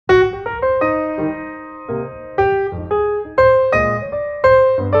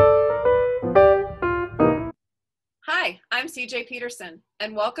CJ Peterson,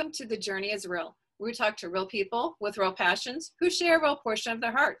 and welcome to The Journey is Real, where we talk to real people with real passions who share a real portion of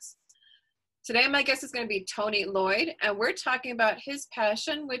their hearts. Today, my guest is going to be Tony Loyd, and we're talking about his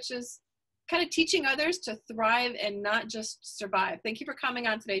passion, which is kind of teaching others to thrive and not just survive. Thank you for coming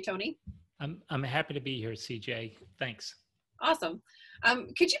on today, Tony. I'm happy to be here, CJ. Thanks. Awesome.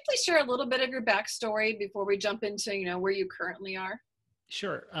 Could you please share a little bit of your backstory before we jump into, where you currently are?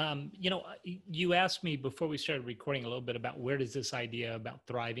 Sure. You asked me before we started recording a little bit about where does this idea about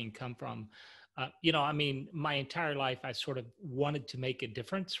thriving come from? My entire life, I sort of wanted to make a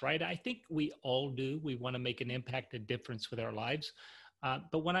difference, right? I think we all do. We want to make an impact, a difference with our lives.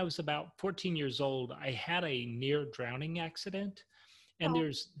 But when I was about 14 years old, I had a near drowning accident. And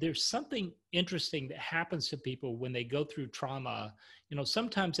there's something interesting that happens to people when they go through trauma.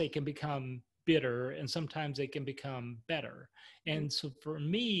 Sometimes they can become bitter and sometimes they can become better. And so for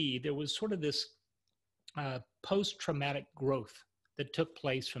me, there was sort of this post-traumatic growth that took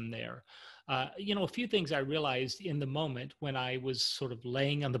place from there. A few things I realized in the moment when I was sort of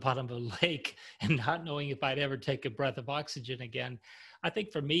laying on the bottom of a lake and not knowing if I'd ever take a breath of oxygen again. I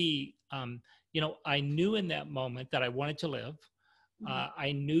think for me, I knew in that moment that I wanted to live.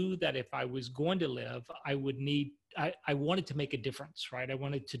 I knew that if I was going to live, I wanted to make a difference, right? I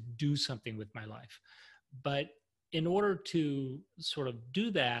wanted to do something with my life. But in order to sort of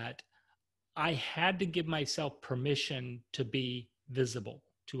do that, I had to give myself permission to be visible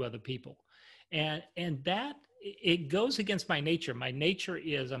to other people. And that, it goes against my nature. My nature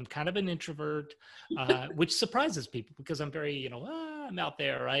is I'm kind of an introvert, which surprises people because I'm very, I'm out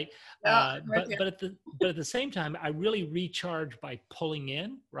there, right? But at the same time, I really recharge by pulling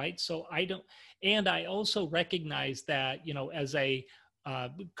in, right? So I also recognize that,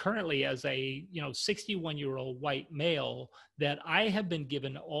 currently as a 61-year-old white male, that I have been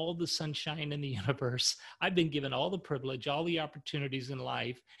given all the sunshine in the universe. I've been given all the privilege, all the opportunities in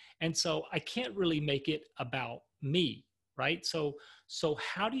life. And so I can't really make it about me, right? So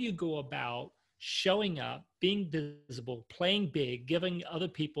how do you go about showing up, being visible, playing big, giving other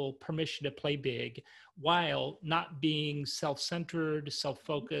people permission to play big while not being self-centered,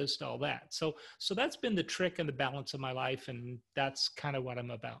 self-focused, all that. So that's been the trick and the balance of my life. And that's kind of what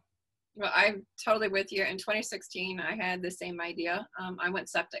I'm about. Well, I'm totally with you. In 2016, I had the same idea. I went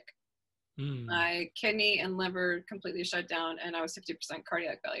septic. My kidney and liver completely shut down and I was 50%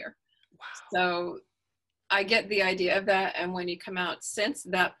 cardiac failure. Wow. So I get the idea of that. And when you come out since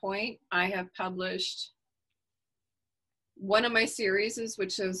that point, I have published one of my series,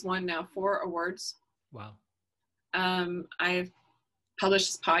 which has won now 4 awards. Wow. I've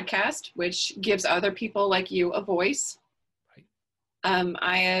published this podcast, which gives other people like you a voice. Right.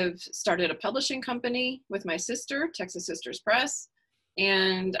 I have started a publishing company with my sister, Texas Sisters Press.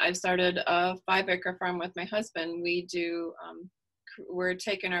 And I've started a 5-acre farm with my husband. We're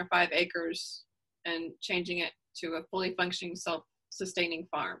taking our 5 acres and changing it to a fully functioning, self-sustaining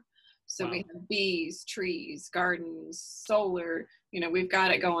farm. So wow. We have bees, trees, gardens, solar, we've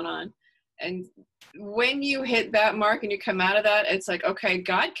got it going on. And when you hit that mark and you come out of that, it's like, okay,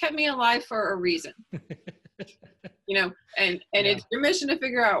 God kept me alive for a reason, and it's your mission to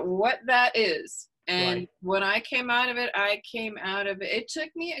figure out what that is. And right. When I came out of it, it took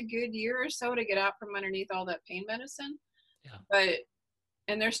me a good year or so to get out from underneath all that pain medicine. Yeah.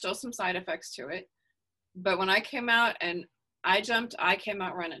 And there's still some side effects to it. But when I came out and I jumped, I came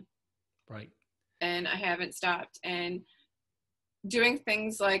out running. Right. And I haven't stopped. And doing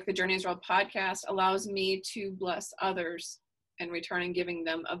things like the Journey is Real podcast allows me to bless others in return and giving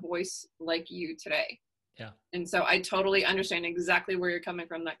them a voice like you today. Yeah. And so I totally understand exactly where you're coming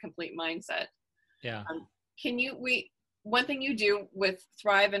from, that complete mindset. Yeah. One thing you do with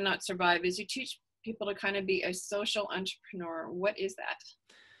Thrive and Not Survive is you teach people to kind of be a social entrepreneur. What is that?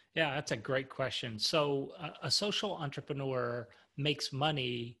 Yeah, that's a great question. So a social entrepreneur makes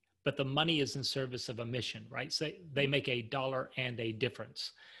money, but the money is in service of a mission, right? So they make a dollar and a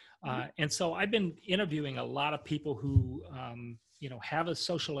difference. And so I've been interviewing a lot of people who, have a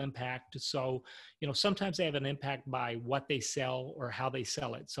social impact. So, sometimes they have an impact by what they sell or how they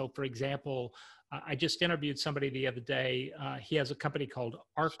sell it. So for example, I just interviewed somebody the other day. He has a company called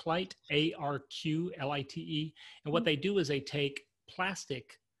ArcLite, ARQLITE. And what they do is they take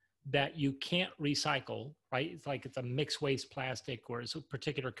plastic that you can't recycle, right? It's a mixed waste plastic, or it's a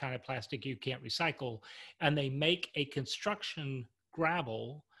particular kind of plastic you can't recycle. And they make a construction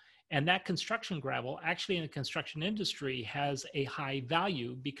gravel. And that construction gravel actually in the construction industry has a high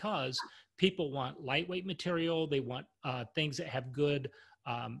value because people want lightweight material. They want things that have good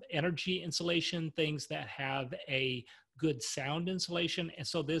energy insulation, things that have a good sound insulation. And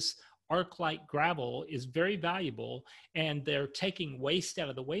so this arc-light gravel is very valuable, and they're taking waste out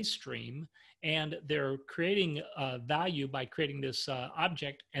of the waste stream, and they're creating value by creating this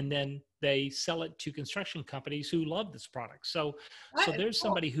object, and then they sell it to construction companies who love this product. So That is there's cool.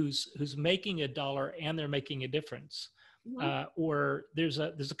 somebody who's making a dollar and they're making a difference. Or there's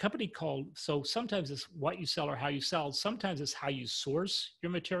a company called, so sometimes it's what you sell or how you sell. Sometimes it's how you source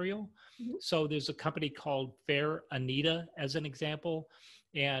your material. So there's a company called Fair Anita as an example,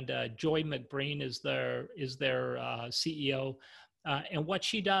 and Joy McBreen is their CEO. And what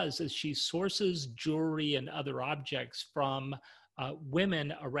she does is she sources jewelry and other objects from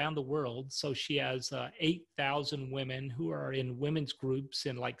women around the world. So she has 8,000 women who are in women's groups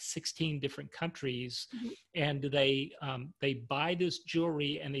in like 16 different countries, and they buy this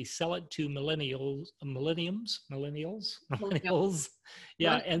jewelry and they sell it to millennials.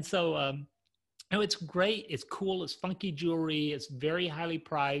 Yeah, and so. It's great. It's cool. It's funky jewelry. It's very highly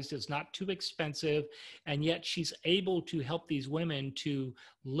prized. It's not too expensive. And yet she's able to help these women to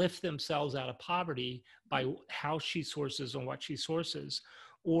lift themselves out of poverty by how she sources and what she sources.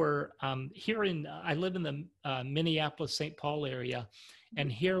 Or I live in the Minneapolis, St. Paul area.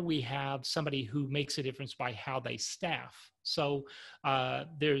 And here we have somebody who makes a difference by how they staff. So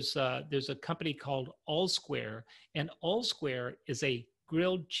there's a company called All Square, and All Square is a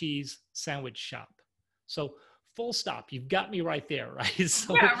grilled cheese sandwich shop. So full stop. You've got me right there, right?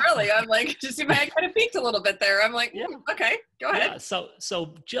 So, yeah, really. I'm like, just see my head kind of peaked a little bit there. I'm like, okay, go ahead. Yeah,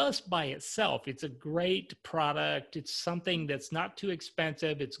 so just by itself, it's a great product. It's something that's not too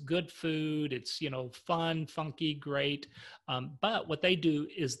expensive. It's good food. It's, fun, funky, great. But what they do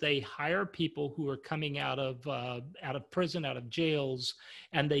is they hire people who are coming out of prison, out of jails,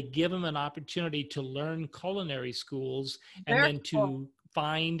 and they give them an opportunity to learn culinary schools and then to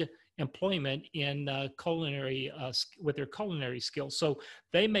find employment in culinary with their culinary skills. So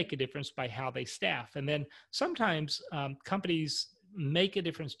they make a difference by how they staff. And then sometimes companies make a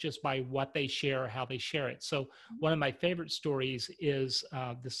difference just by what they share, how they share it. So one of my favorite stories is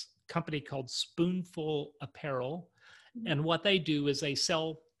this company called Spoonful Apparel. And what they do is they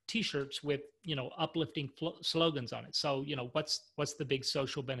sell T-shirts with, uplifting slogans on it. So, what's the big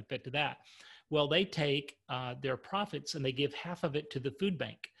social benefit to that? Well, they take their profits and they give half of it to the food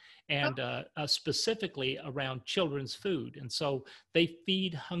bank, and specifically around children's food. And so they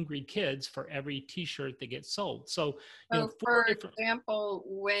feed hungry kids for every T-shirt that gets sold. So, for example,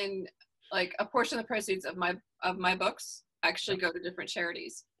 when like a portion of the proceeds of my books actually go to different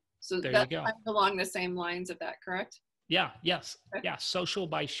charities. So that's kind of along the same lines of that, correct? Yeah, yes. Okay. Yeah, social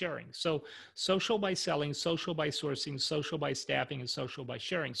by sharing. So social by selling, social by sourcing, social by staffing, and social by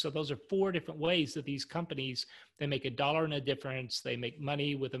sharing. So those are 4 different ways that these companies, they make $1 in a difference. They make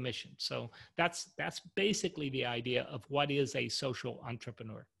money with a mission. So that's basically the idea of what is a social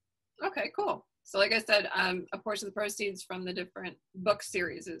entrepreneur. Okay, cool. So like I said, a portion of the proceeds from the different book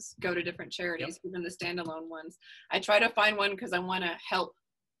series go to different charities, even the standalone ones. I try to find one because I want to help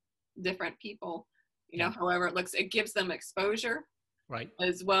different people. However it looks, it gives them exposure, right?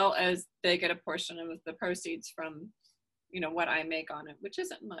 As well as they get a portion of the proceeds from, what I make on it, which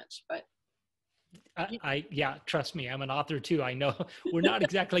isn't much, but. Yeah, trust me, I'm an author too. I know we're not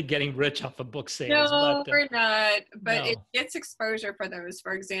exactly getting rich off of book sales. No, we're not, but no. It gets exposure for those.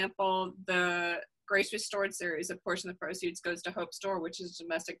 For example, the Grace Restored series, a portion of the proceeds goes to Hope Store, which is a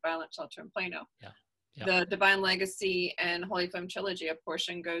domestic violence shelter in Plano. Yeah. The Divine Legacy and Holy Flame Trilogy, a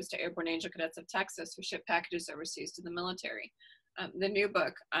portion goes to Airborne Angel Cadets of Texas who ship packages overseas to the military. The new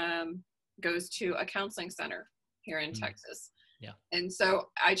book goes to a counseling center here in Texas. Yeah. And so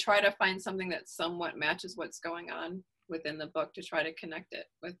I try to find something that somewhat matches what's going on within the book to try to connect it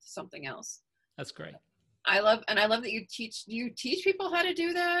with something else. That's great. I love that you teach people how to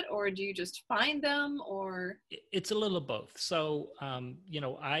do that, or do you just find them, or? It's a little of both. So,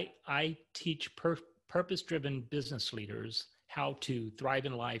 I teach purpose-driven business leaders how to thrive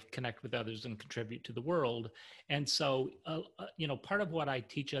in life, connect with others, and contribute to the world. And so, part of what I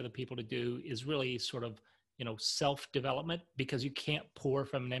teach other people to do is really sort of, self-development, because you can't pour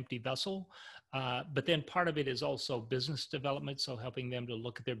from an empty vessel. But then part of it is also business development. So helping them to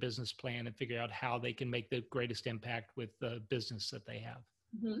look at their business plan and figure out how they can make the greatest impact with the business that they have.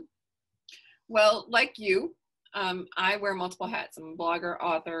 Mm-hmm. Well, like you, I wear multiple hats. I'm a blogger,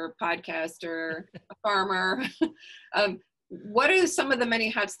 author, podcaster, a farmer. What are some of the many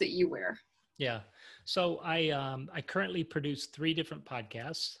hats that you wear? Yeah. So I currently produce 3 different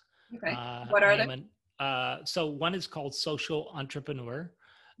podcasts. Okay. What are they? So one is called Social Entrepreneur.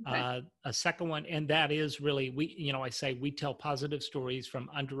 Okay. A second one, and that is really, I say we tell positive stories from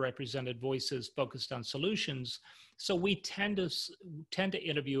underrepresented voices focused on solutions. So we tend to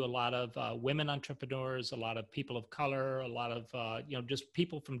interview a lot of women entrepreneurs, a lot of people of color, a lot of just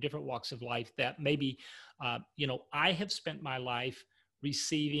people from different walks of life that maybe I have spent my life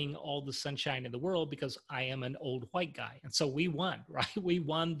receiving all the sunshine in the world because I am an old white guy. And so we won, right? We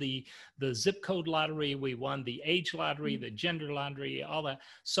won the zip code lottery, we won the age lottery, the gender lottery, all that.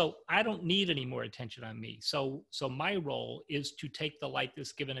 So I don't need any more attention on me. So my role is to take the light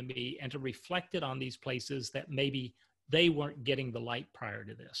that's given to me and to reflect it on these places that maybe they weren't getting the light prior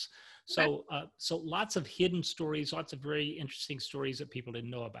to this. So lots of hidden stories, lots of very interesting stories that people didn't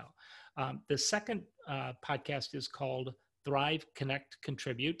know about. The second podcast is called Thrive, Connect,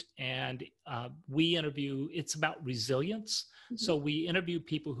 Contribute. And it's about resilience. Mm-hmm. So we interview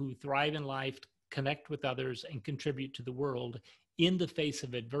people who thrive in life, connect with others, and contribute to the world in the face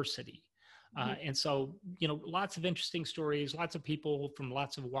of adversity. And so, lots of interesting stories, lots of people from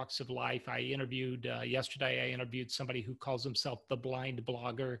lots of walks of life. Yesterday, I interviewed somebody who calls himself the blind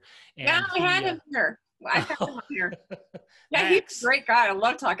blogger. And yeah, I had him here. I had him here. Yeah, Max. he's a great guy. I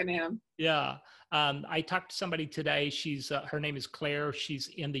love talking to him. Yeah. I talked to somebody today. Her name is Claire. She's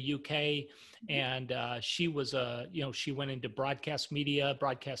in the UK, and she went into broadcast media,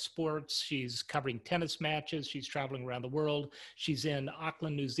 broadcast sports. She's covering tennis matches. She's traveling around the world. She's in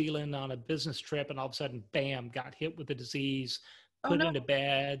Auckland, New Zealand on a business trip, and all of a sudden, bam, got hit with the disease, put into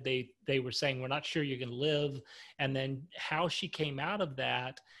bed. They were saying, we're not sure you're going to live. And then how she came out of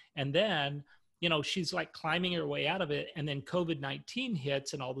that, and then she's like climbing her way out of it. And then COVID-19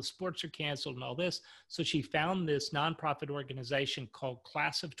 hits and all the sports are canceled and all this. So she found this nonprofit organization called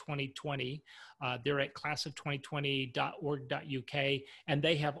Class of 2020. They're at classof2020.org.uk. And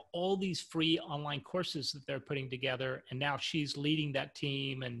they have all these free online courses that they're putting together. And now she's leading that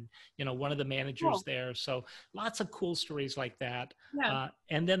team and, one of the managers there. So lots of cool stories like that. Yeah.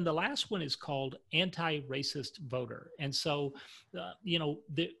 And then the last one is called Anti-Racist Voter. And so,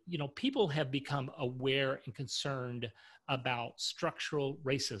 people have become aware and concerned about structural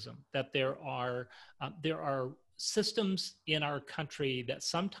racism, that there are systems in our country that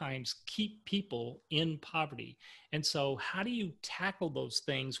sometimes keep people in poverty. And so how do you tackle those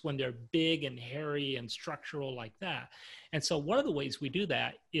things when they're big and hairy and structural like that? And so one of the ways we do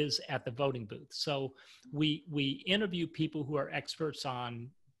that is at the voting booth. So we interview people who are experts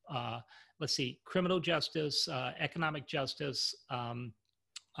on, criminal justice, economic justice,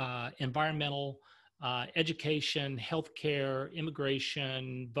 environmental, education, healthcare,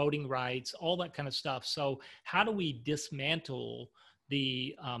 immigration, voting rights, all that kind of stuff. So how do we dismantle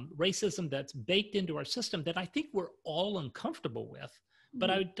the racism that's baked into our system that I think we're all uncomfortable with,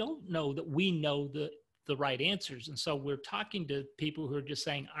 but I don't know that we know the right answers. And so we're talking to people who are just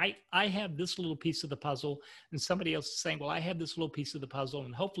saying, I have this little piece of the puzzle, and somebody else is saying, well, I have this little piece of the puzzle.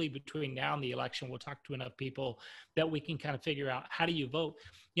 And hopefully between now and the election, we'll talk to enough people that we can kind of figure out, how do you vote?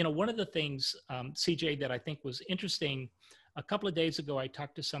 One of the things, CJ, that I think was interesting, a couple of days ago, I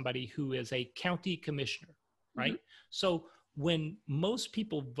talked to somebody who is a county commissioner, right? So when most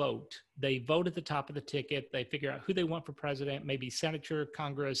people vote, they vote at the top of the ticket, they figure out who they want for president, maybe senator,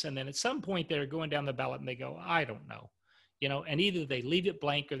 Congress, and then at some point they're going down the ballot and they go, I don't know, and either they leave it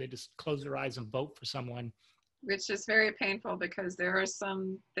blank or they just close their eyes and vote for someone. Which is very painful because there are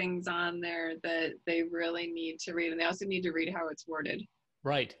some things on there that they really need to read, and they also need to read how it's worded.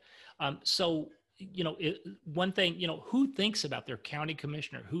 Right. One thing, who thinks about their county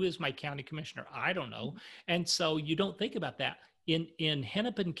commissioner? Who is my county commissioner? I don't know. And so you don't think about that. In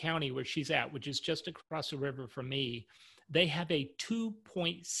Hennepin County, where she's at, which is just across the river from me, they have a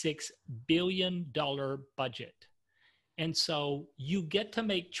 $2.6 billion budget. And so you get to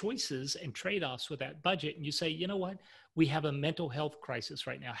make choices and trade-offs with that budget. And you say, you know what? We have a mental health crisis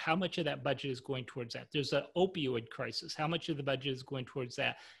right now. How much of that budget is going towards that? There's an opioid crisis. How much of the budget is going towards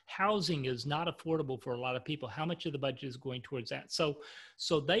that? Housing is not affordable for a lot of people. How much of the budget is going towards that? So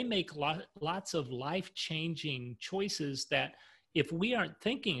they make lots of life-changing choices that if we aren't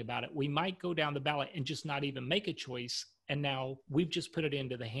thinking about it, we might go down the ballot and just not even make a choice. And now we've just put it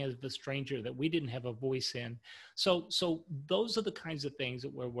into the hands of a stranger that we didn't have a voice in. So those are the kinds of things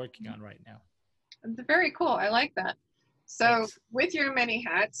that we're working on right now. Very cool. I like that. So Thanks. With your many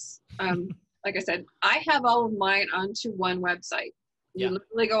hats, like I said, I have all of mine onto one website. You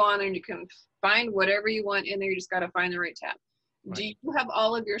literally go on there and you can find whatever you want in there. You just got to find the right tab. Right. Do you have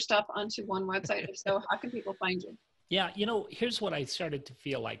all of your stuff onto one website? If so, how can people find you? Yeah, here's what I started to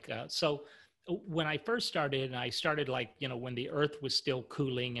feel like. So when I first started, and I started like, when the earth was still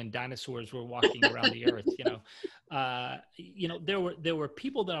cooling and dinosaurs were walking around the earth, there were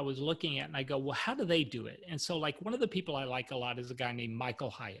people that I was looking at and I go, well, how do they do it? And so like one of the people I like a lot is a guy named Michael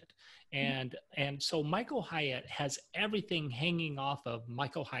Hyatt. And so Michael Hyatt has everything hanging off of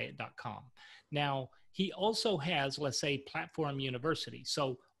michaelhyatt.com. Now, he also has, let's say, Platform University.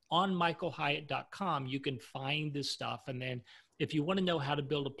 So on michaelhyatt.com, you can find this stuff. And then if you want to know how to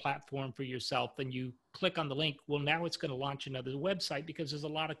build a platform for yourself, then you click on the link. Well, now it's going to launch another website because there's a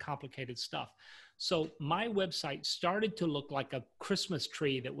lot of complicated stuff. So my website started to look like a Christmas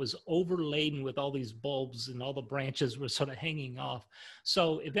tree that was overladen with all these bulbs and all the branches were sort of hanging off.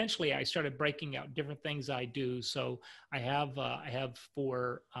 So eventually I started breaking out different things I do. So I have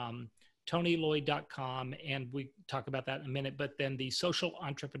for TonyLoyd.com, and we talk about that in a minute, but then the Social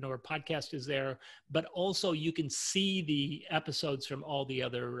Entrepreneur podcast is there, but also you can see the episodes from all the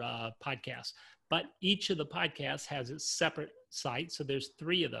other podcasts. But each of the podcasts has its separate site. So there's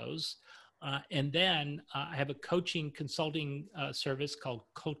 3 of those. And then I have a coaching consulting service called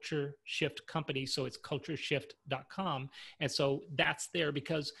Culture Shift Company. So it's cultureshift.com. And so that's there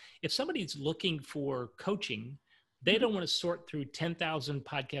because if somebody's looking for coaching, they don't want to sort through 10,000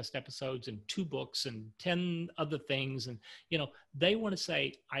 podcast episodes and 2 books and 10 other things. And, they want to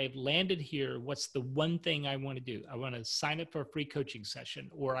say, I have landed here. What's the one thing I want to do? I want to sign up for a free coaching session,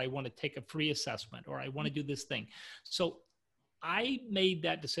 or I want to take a free assessment, or I want to do this thing. So I made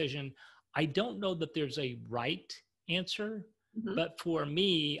that decision. I don't know that there's a right answer, but for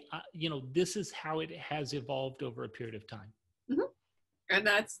me, this is how it has evolved over a period of time. Mm-hmm. And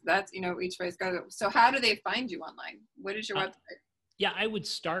that's, each phrase goes. So how do they find you online? What is your website? Yeah, I would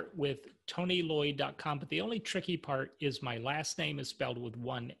start with TonyLoyd.com, but the only tricky part is my last name is spelled with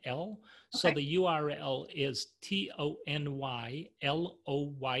 1 L. Okay. So the URL is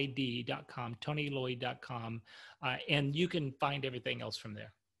TonyLoyd.com, TonyLoyd.com, and you can find everything else from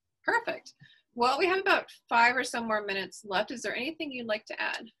there. Perfect. Well, we have about 5 or so more minutes left. Is there anything you'd like to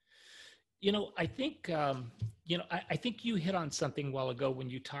add? I think, I think you hit on something a while ago when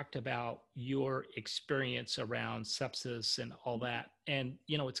you talked about your experience around sepsis and all that. And,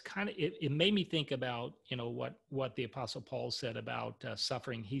 it's kind of, it made me think about, what the Apostle Paul said about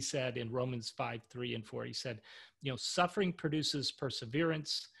suffering. He said in Romans 5:3-4, he said, suffering produces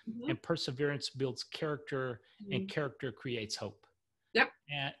perseverance, and perseverance builds character, and character creates hope. Yep.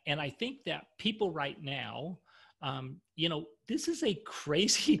 And I think that people right now, this is a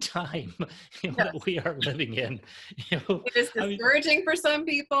crazy time that we are living in. It is discouraging for some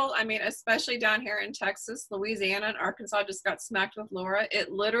people. I mean, especially down here in Texas, Louisiana, and Arkansas just got smacked with Laura.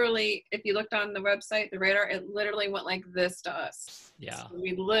 It literally, if you looked on the website, the radar, it literally went like this to us. Yeah. So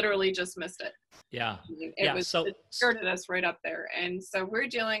we literally just missed it. Yeah. It skirted us right up there. And so we're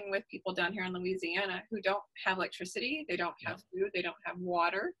dealing with people down here in Louisiana who don't have electricity. They don't have food. They don't have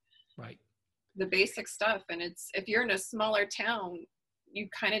water. Right. The basic stuff. And if you're in a smaller town, you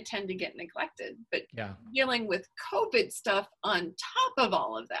kind of tend to get neglected, but dealing with COVID stuff on top of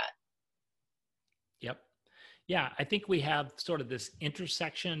all of that. Yep. Yeah. I think we have sort of this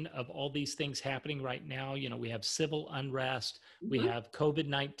intersection of all these things happening right now. We have civil unrest, we have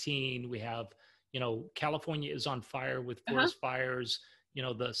COVID-19, we have, California is on fire with forest fires,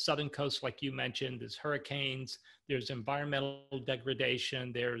 the southern coast, like you mentioned, there's hurricanes, there's environmental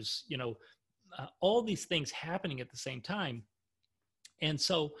degradation, there's, all these things happening at the same time. And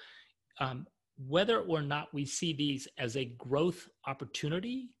so whether or not we see these as a growth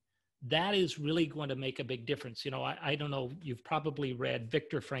opportunity, that is really going to make a big difference. I don't know, you've probably read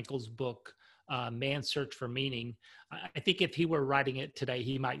Viktor Frankl's book, Man's Search for Meaning. I think if he were writing it today,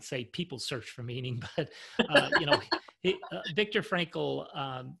 he might say People's Search for Meaning. But, Viktor Frankl,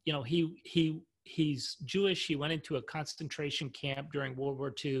 he's Jewish. He went into a concentration camp during World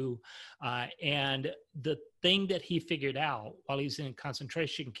War II. And the thing that he figured out while he's in a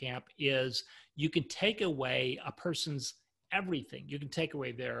concentration camp is you can take away a person's everything. You can take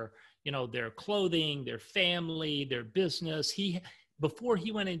away their clothing, their family, their business. Before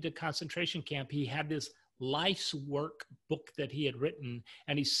he went into concentration camp, he had this life's work book that he had written,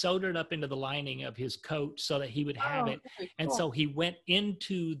 and he sewed it up into the lining of his coat so that he would have it. Cool. And so he went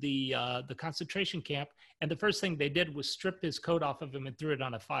into the concentration camp, and the first thing they did was strip his coat off of him and threw it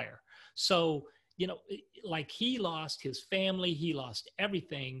on a fire. So, like he lost his family, he lost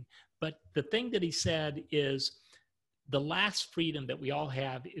everything. But the thing that he said is the last freedom that we all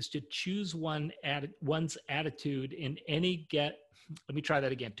have is to choose one's attitude in any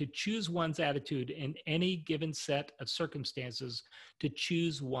to choose one's attitude in any given set of circumstances, to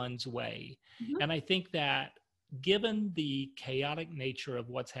choose one's way. And I think that given the chaotic nature of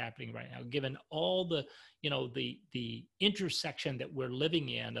what's happening right now, given all the, the intersection that we're living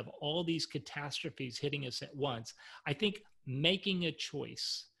in of all these catastrophes hitting us at once, I think making a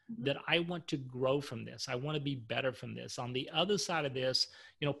choice that I want to grow from this, I want to be better from this. On the other side of this,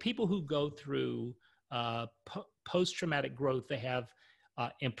 people who go through post-traumatic growth, they have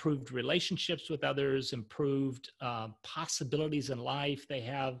improved relationships with others, improved possibilities in life. They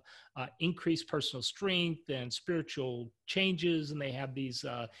have increased personal strength and spiritual changes, and they have these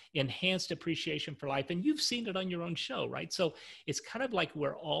enhanced appreciation for life. And you've seen it on your own show, right? So it's kind of like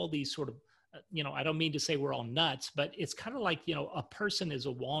we're all these sort of, I don't mean to say we're all nuts, but it's kind of like, a person is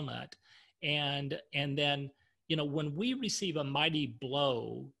a walnut. And then, when we receive a mighty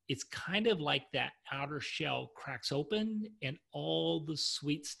blow, it's kind of like that outer shell cracks open and all the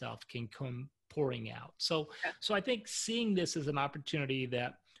sweet stuff can come pouring out. So I think seeing this as an opportunity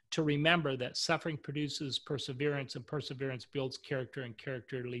to remember that suffering produces perseverance, and perseverance builds character, and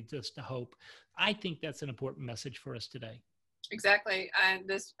character leads us to hope. I think that's an important message for us today. Exactly. And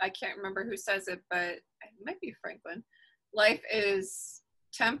I can't remember who says it, but it might be Franklin. Life is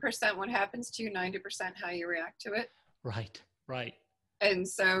 10% what happens to you, 90% how you react to it. Right. And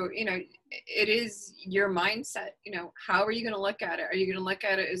so, it is your mindset. How are you going to look at it? Are you going to look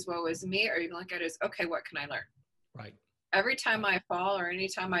at it as woe is me? Or are you going to look at it as, okay, what can I learn? Right. Every time I fall or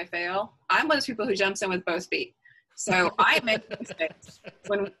anytime I fail, I'm one of those people who jumps in with both feet. So I make mistakes.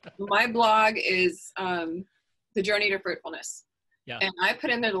 When my blog is The Journey to Fruitfulness. Yeah. And I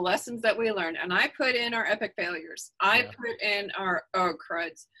put in there the lessons that we learned, and I put in our epic failures. I put in our, oh,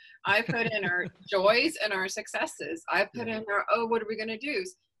 cruds. I put in our joys and our successes. I put in our, oh, what are we going to do?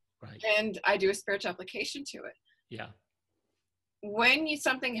 Right. And I do a spiritual application to it. Yeah. When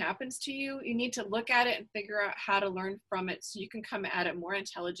something happens to you, you need to look at it and figure out how to learn from it so you can come at it more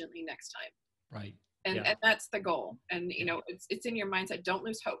intelligently next time. Right. And that's the goal. And, it's in your mindset. Don't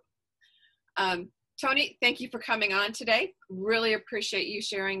lose hope. Tony, thank you for coming on today. Really appreciate you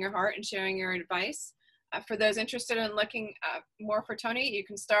sharing your heart and sharing your advice. For those interested in looking more for Tony, you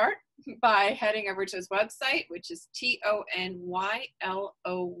can start by heading over to his website, which is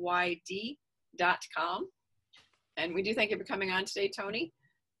TonyLoyd.com. And we do thank you for coming on today, Tony.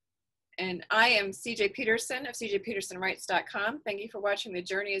 And I am CJ Peterson of CJPetersonWrites.com. Thank you for watching The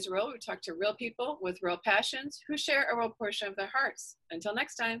Journey is Real. We talk to real people with real passions who share a real portion of their hearts. Until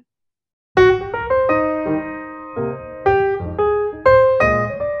next time.